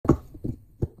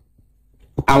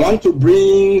I want to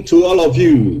bring to all of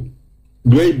you,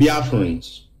 great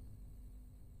Biafrans,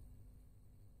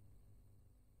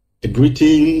 the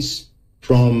greetings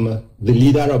from the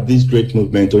leader of this great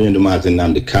movement, Mazi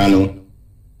Chika Kanu.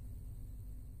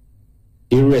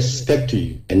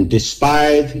 Irrespective and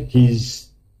despite his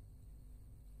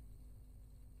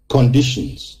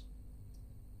conditions,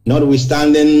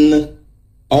 notwithstanding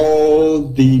all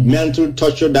the mental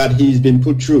torture that he's been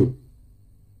put through,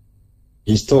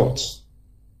 his thoughts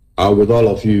are with all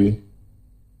of you.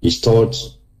 His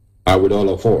thoughts are with all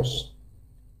of us.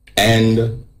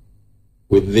 And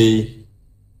with his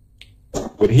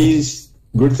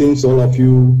greetings, all of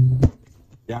you,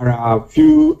 there are a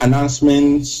few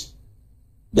announcements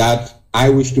that I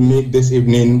wish to make this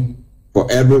evening for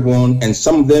everyone, and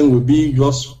some of them will be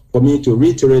just for me to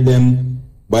reiterate them,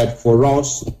 but for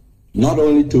us not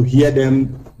only to hear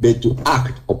them, but to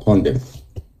act upon them,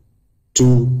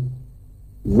 to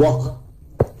work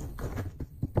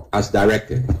as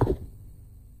directed.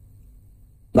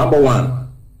 Number one,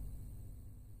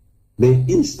 the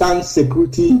Eastern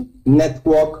Security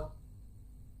Network,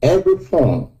 every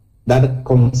form that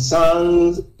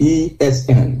concerns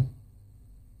ESN,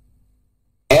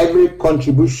 every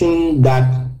contribution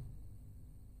that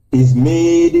is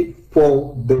made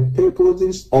for the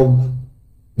purposes of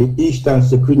the Eastern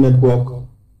Security Network,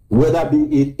 whether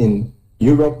be it in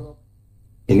Europe,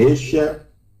 in Asia,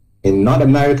 in North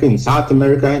America, in South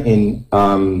America, in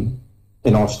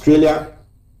Australia,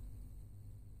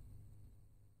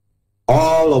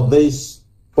 all of these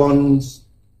funds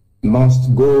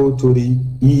must go to the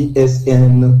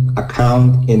ESN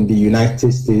account in the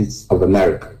United States of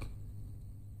America.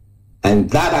 And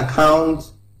that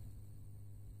account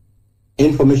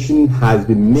information has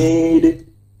been made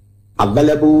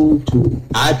available to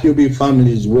Ipob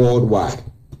families worldwide.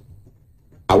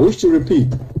 I wish to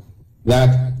repeat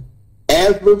that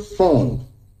every fund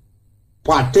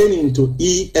pertaining to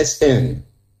ESN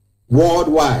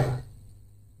worldwide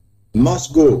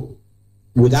must go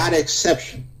without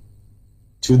exception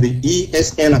to the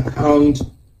ESN account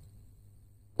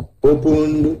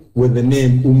opened with the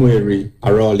name Umweri,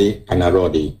 Aroli, and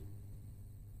Arodi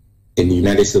in the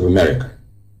United States of America.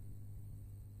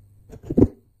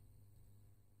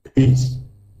 Please,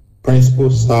 principal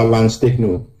servants take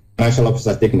note, financial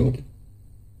officers take note,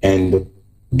 and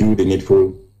do the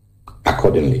needful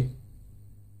accordingly.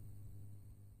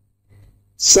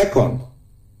 Second,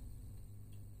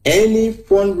 any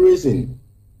fundraising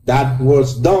that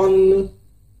was done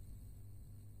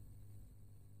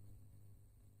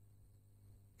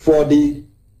for the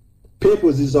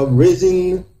purposes of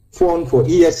raising funds for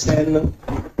ESN,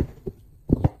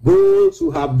 those who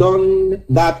have done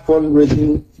that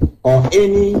fundraising or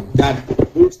any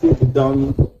that needs to be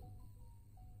done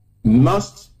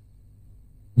must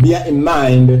bear in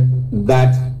mind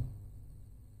that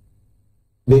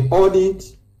the audit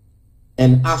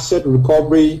and asset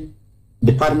recovery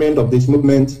department of this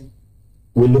movement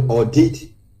will audit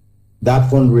that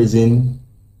fundraising.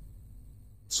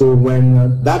 So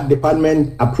when that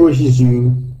department approaches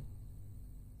you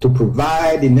to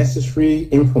provide the necessary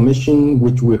information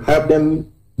which will help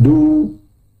them do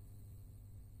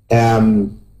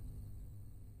an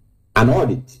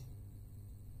audit,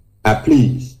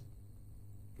 please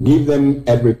give them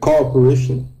every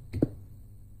cooperation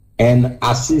and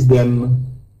assist them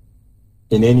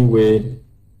in any way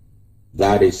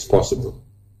that is possible.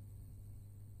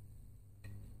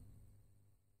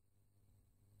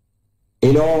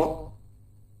 You know,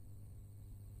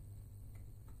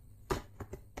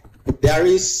 there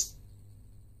has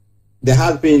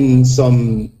been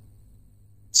some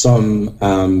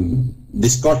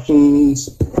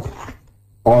discussions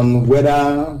on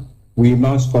whether we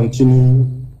must continue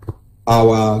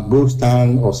our ghost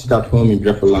town or sit at home in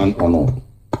Biafra land or not.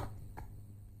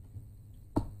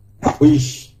 I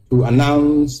wish to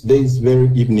announce this very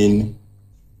evening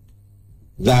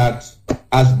that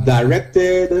as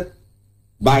directed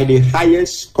by the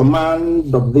highest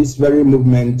command of this very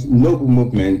movement, noble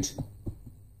movement,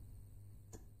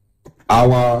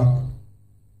 our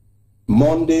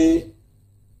Monday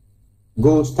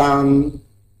go stand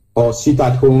or sit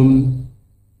at home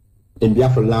in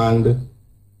Biafra land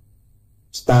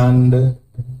stand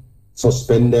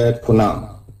suspended for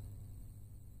now.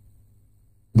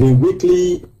 The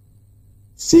weekly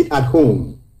sit at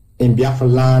home in Biafra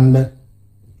land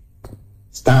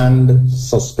stand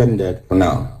suspended for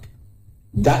now.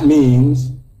 That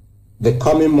means the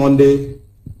coming Monday,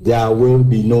 there will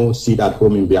be no sit at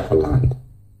home in Biafra land.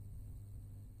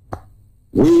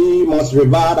 We must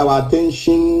divert our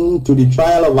attention to the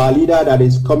trial of our leader that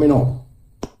is coming up.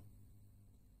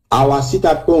 Our sit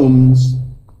at homes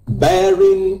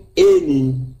bearing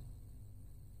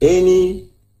any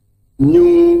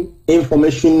new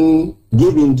information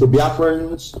given to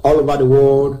Biafrans all over the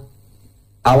world,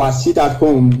 our seat at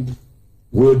home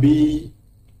will be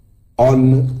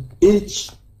on each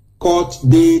court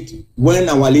date when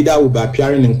our leader will be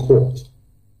appearing in court.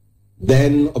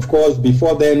 Then, of course,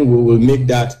 before then, we will make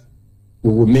that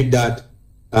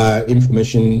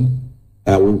information,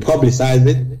 we'll publicize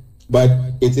it. But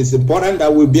it is important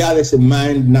that we bear this in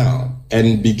mind now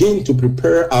and begin to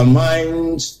prepare our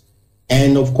minds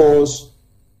and, of course,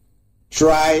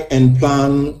 try and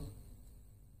plan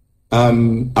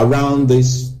around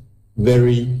this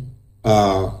very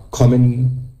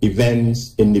common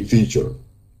events in the future.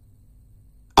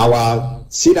 Our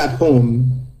sit at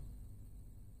home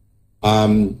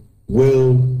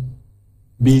will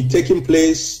be taking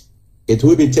place. It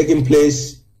will be taking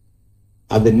place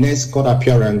at the next court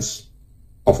appearance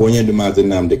of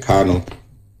Mazi Kanu.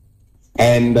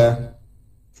 And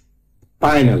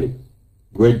finally,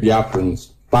 great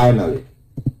Biafrans, finally,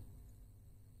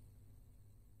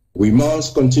 we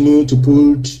must continue to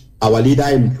put our leader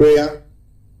in prayer.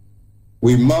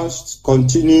 We must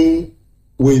continue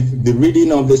with the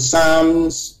reading of the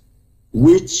Psalms,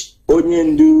 which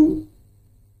Onyendu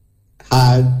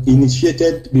had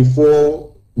initiated before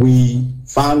we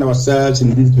found ourselves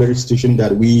in this very situation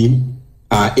that we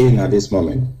are in at this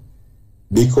moment.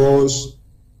 Because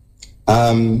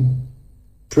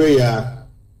prayer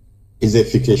is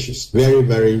efficacious, very,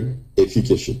 very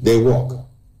efficacious. They work.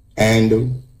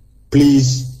 And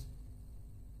please,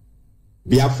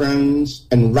 Biafrans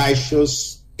and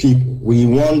righteous people, we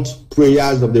want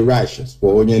prayers of the righteous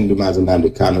for Mazi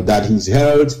Kanu, that his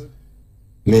health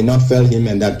may not fail him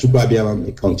and that Chukwu Abiyama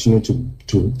may continue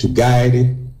to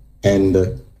guide and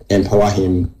empower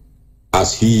him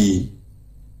as he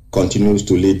continues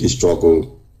to lead this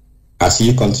struggle, as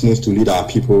he continues to lead our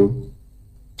people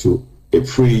to a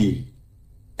free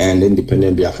and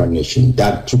independent Biafra nation,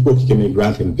 that Chukwu may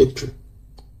grant him victory.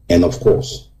 And of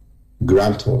course,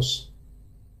 grant us,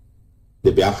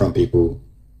 the Biafran people,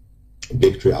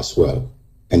 victory as well.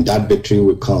 And that victory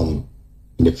will come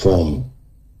in the form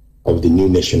of the new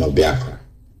nation of Biafra.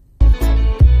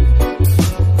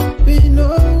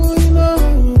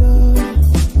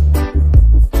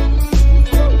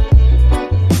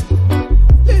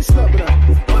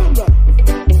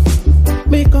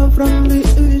 Me come from the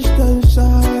eastern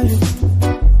side.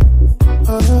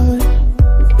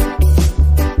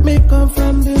 Me come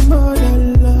from the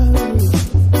motherland.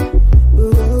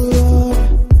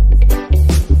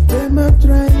 Them are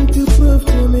trying to prove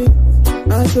to me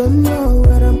I don't know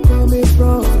where I'm coming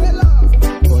from.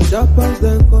 But that pass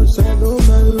them cause I know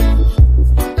my roots.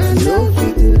 I know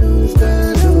fit to lose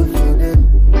that love for them.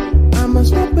 I'm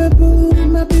unstoppable,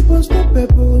 my people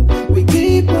stoppable. We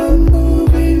keep on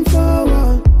moving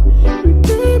forward. We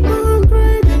keep on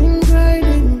grinding.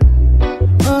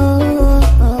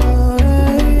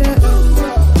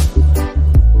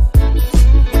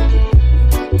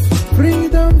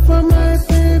 Freedom for my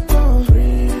people.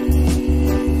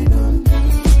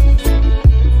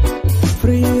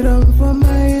 Freedom for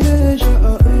my nation.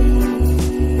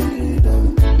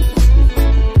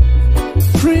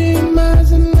 Free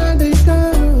Mazi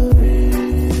Kanu.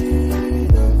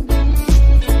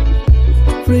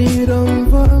 Freedom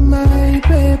for my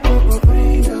people.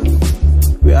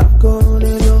 We have gone a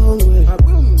long way.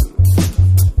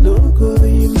 No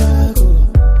going back.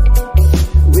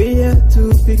 We have to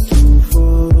pick you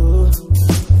for.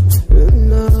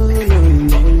 No.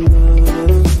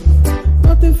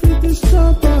 Nothing fit to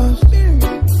stop us.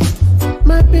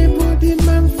 My people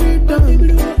demand freedom.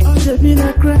 Should be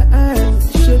a cry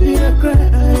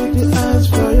to ask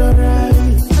for your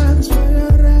right. Ask for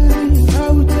your right. I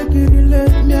will take it and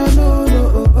let me know.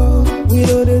 We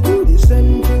know they do the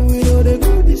same thing. We know they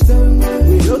do the same way.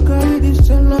 We don't carry this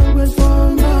so long way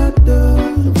for matter.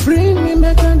 Bring me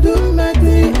back and do my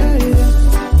thing.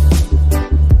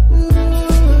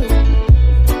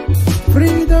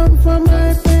 Freedom for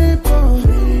my people.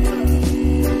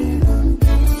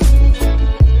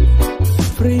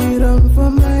 Freedom for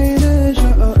my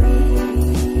nation.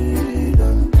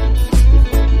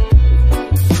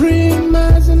 Free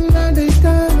Mazi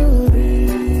Kanu.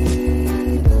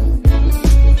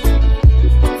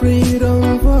 Freedom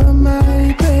for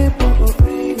my people.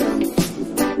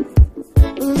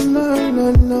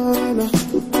 No.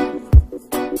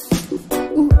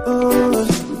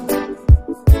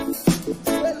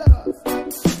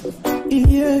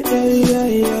 Yeah.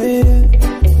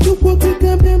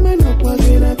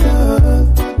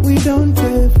 We don't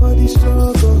pay for the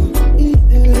struggle.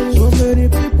 So many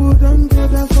people don't go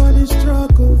there for the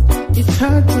struggle. It's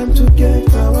hard to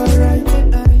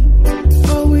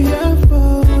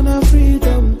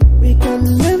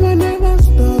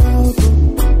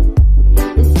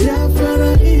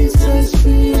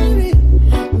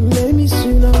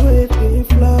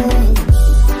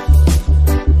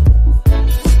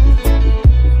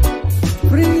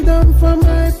Freedom for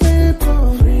my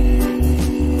people.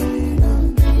 Freedom.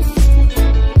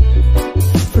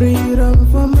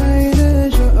 Freedom for my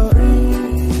nation.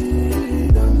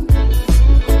 Freedom.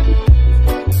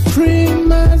 Free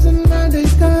Mazi.